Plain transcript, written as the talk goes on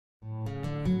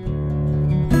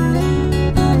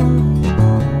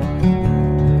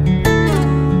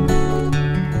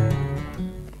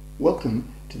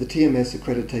to the TMS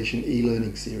Accreditation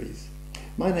e-learning series.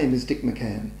 My name is Dick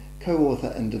McCann,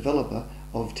 co-author and developer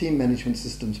of Team Management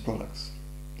Systems products.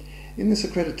 In this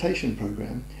accreditation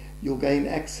program, you'll gain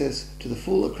access to the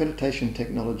full accreditation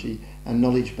technology and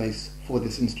knowledge base for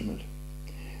this instrument.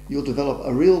 You'll develop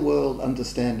a real-world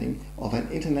understanding of an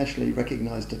internationally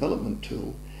recognized development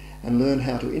tool and learn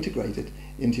how to integrate it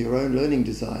into your own learning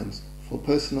designs for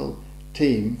personal,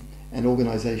 team, and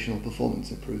organizational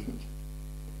performance improvement.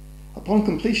 Upon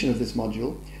completion of this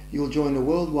module, you will join a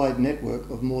worldwide network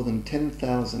of more than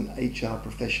 10,000 HR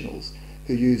professionals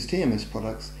who use TMS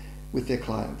products with their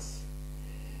clients,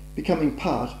 becoming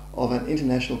part of an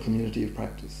international community of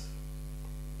practice.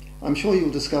 I'm sure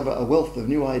you'll discover a wealth of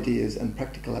new ideas and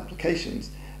practical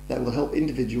applications that will help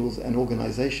individuals and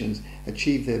organizations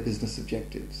achieve their business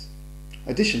objectives.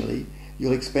 Additionally,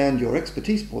 you'll expand your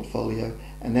expertise portfolio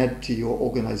and add to your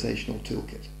organizational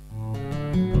toolkit.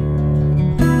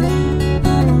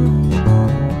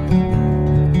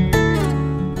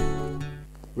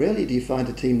 Rarely do you find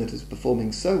a team that is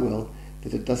performing so well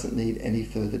that it doesn't need any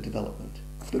further development.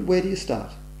 But where do you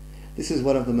start? This is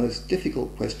one of the most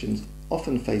difficult questions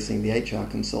often facing the HR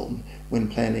consultant when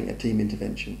planning a team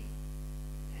intervention.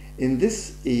 In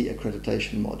this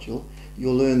E-Accreditation module,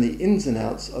 you'll learn the ins and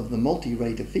outs of the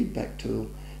multi-rater feedback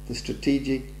tool, the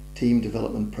Strategic Team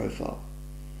Development Profile.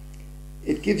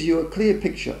 It gives you a clear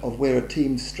picture of where a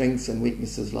team's strengths and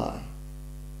weaknesses lie.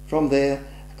 From there,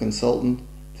 a consultant,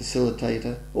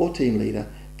 facilitator, or team leader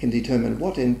can determine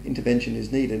what intervention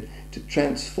is needed to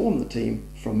transform the team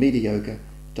from mediocre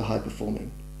to high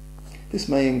performing. This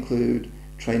may include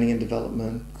training and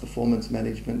development, performance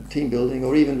management, team building,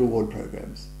 or even reward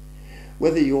programs.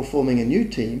 Whether you're forming a new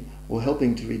team or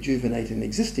helping to rejuvenate an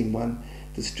existing one,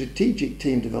 the Strategic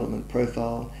Team Development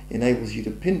Profile enables you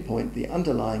to pinpoint the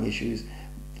underlying issues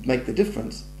that make the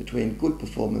difference between good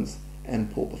performance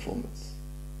and poor performance.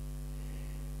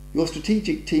 Your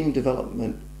Strategic Team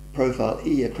Development Profile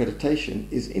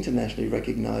E-Accreditation is internationally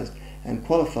recognized and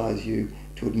qualifies you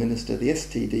to administer the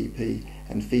STDP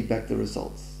and feedback the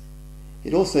results.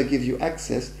 It also gives you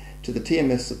access to the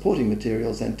TMS supporting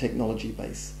materials and technology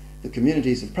base, the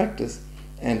communities of practice,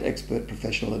 and expert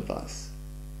professional advice.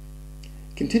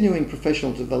 Continuing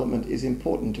professional development is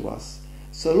important to us,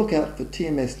 so look out for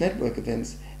TMS network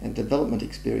events and development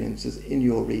experiences in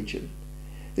your region.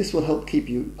 This will help keep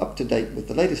you up to date with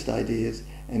the latest ideas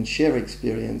and share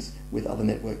experience with other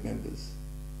network members.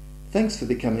 Thanks for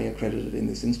becoming accredited in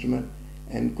this instrument,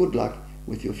 and good luck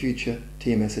with your future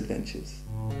TMS adventures.